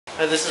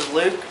Hi, this is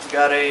Luke. We've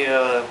got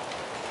a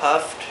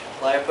puffed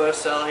LiPo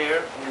cell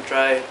here. I'm going to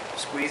try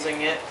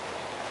squeezing it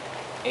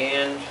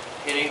and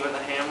hitting it with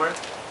a hammer.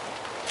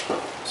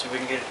 See if we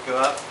can get it to go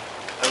up.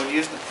 I would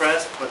use the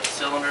press, but the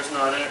cylinder's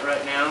not in it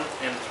right now,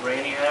 and it's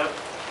rainy out,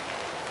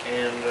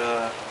 and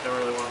don't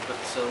really want to put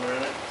the cylinder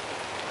in it.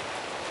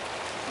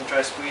 I'm going to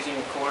try squeezing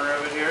the corner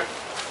of it here.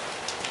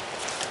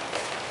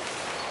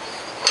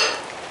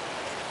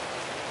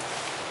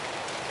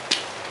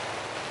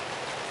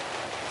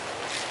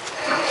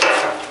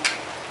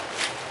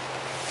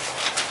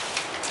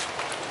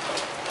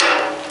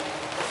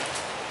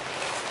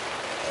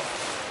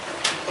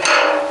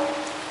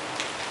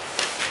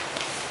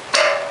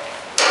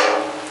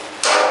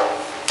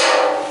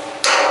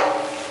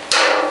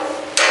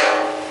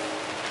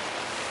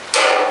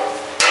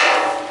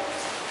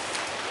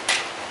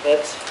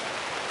 That's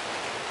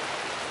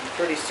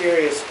pretty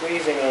serious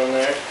squeezing on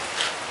there.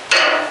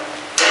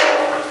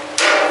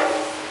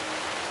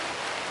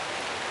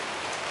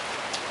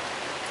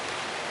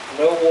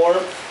 No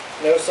warmth,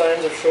 no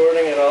signs of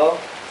shorting at all.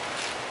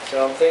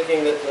 So I'm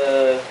thinking that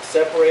the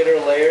separator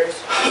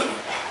layers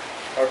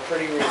are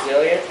pretty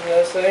resilient in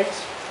those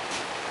things.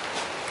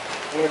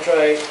 I'm going to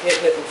try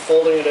hitting it and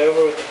folding it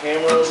over with the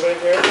hammer a little bit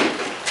here.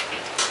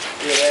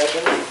 See what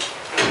happens.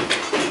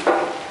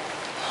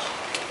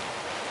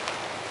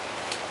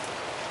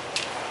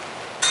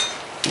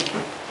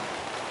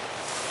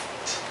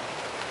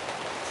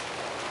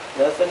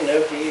 Nothing,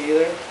 no heat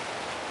either.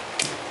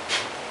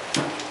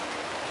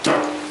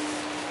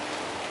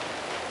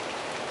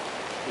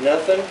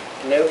 Nothing,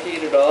 no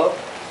heat at all.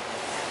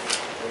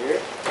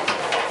 Here.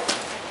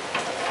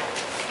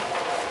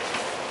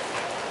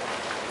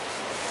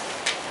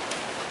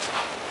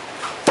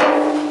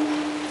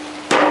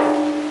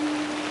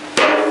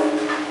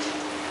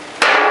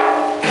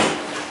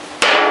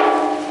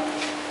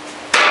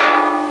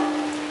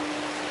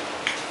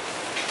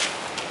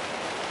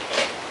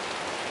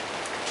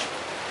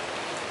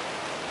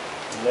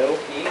 No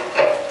heat.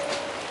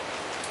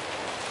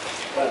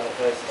 Wow,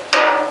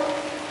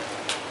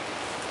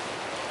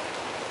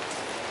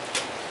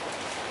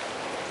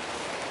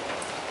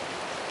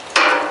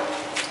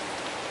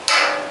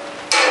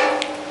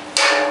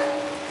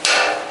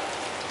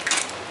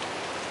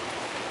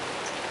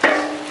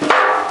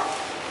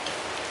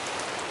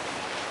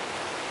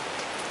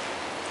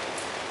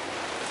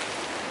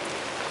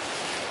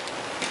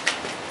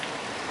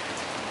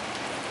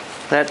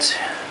 that's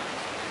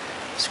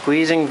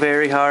squeezing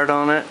very hard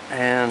on it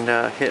and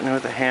hitting it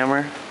with a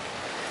hammer.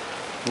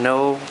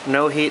 No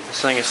heat.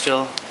 This thing is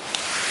still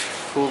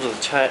cool to the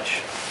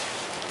touch.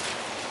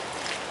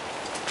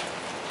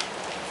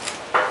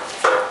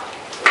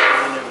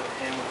 Hitting it with the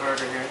hammer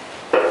harder here.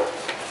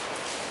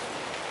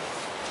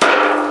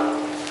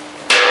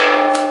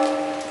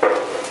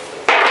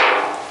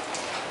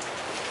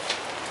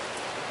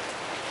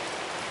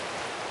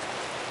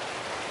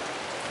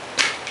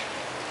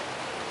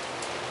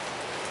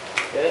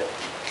 Good.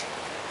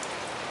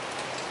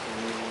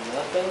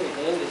 Nothing, the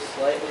end is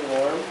slightly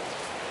warm.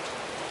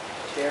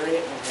 Tearing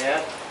it in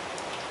half.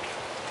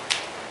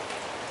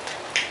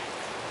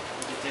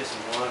 Get this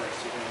in water,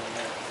 see if we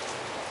can.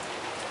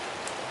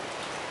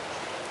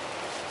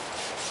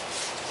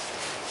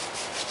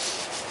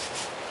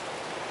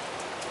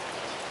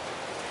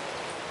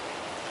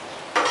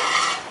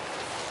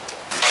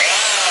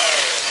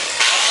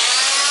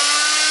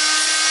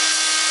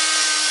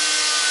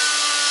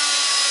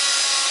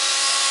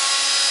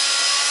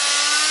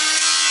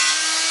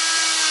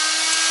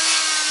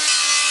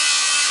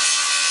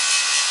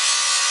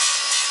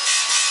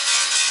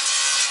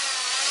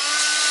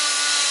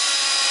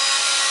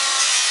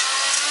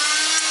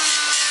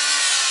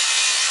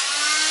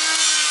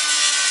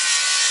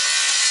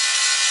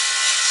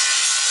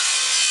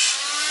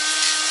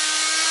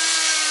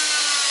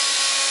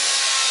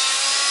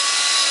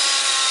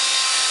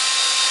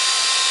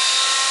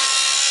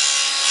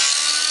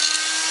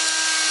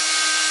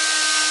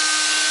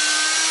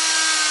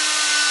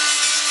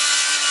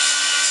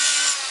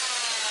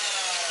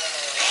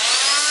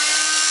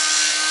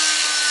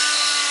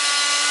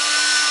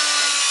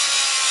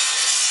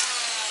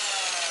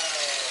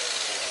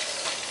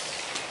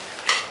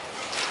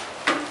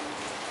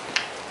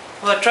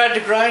 Well, I tried to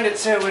grind it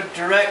so it would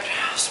direct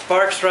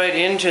sparks right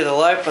into the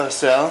LiPo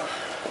cell.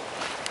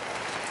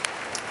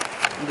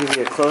 I'll give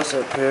you a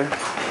close-up here.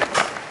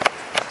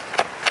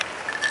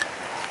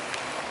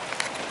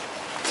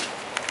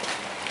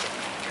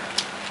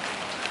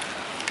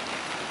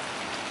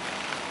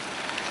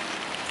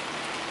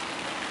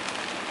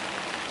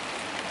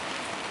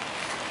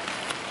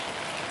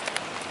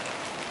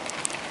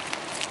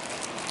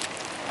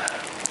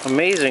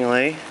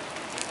 Amazingly,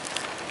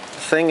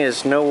 the thing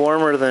is no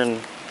warmer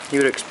than you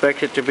would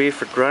expect it to be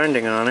for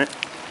grinding on it.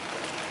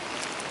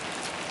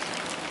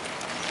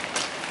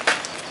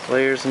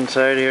 Layers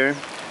inside here.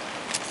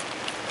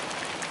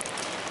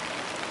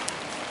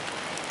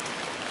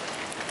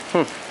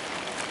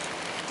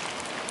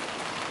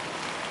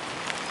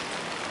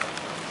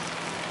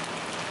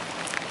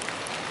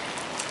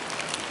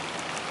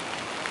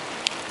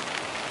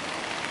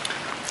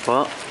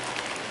 Well,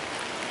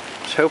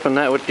 I was hoping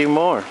that would do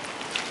more.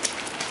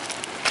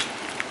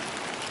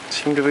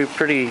 Seemed to be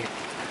pretty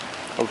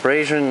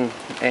abrasion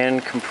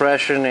and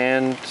compression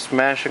and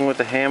smashing with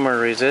the hammer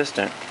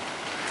resistant.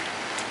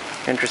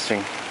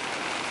 Interesting.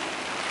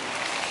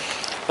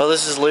 Well,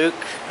 this is Luke.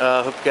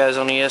 Hope you guys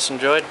on ES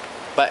enjoyed.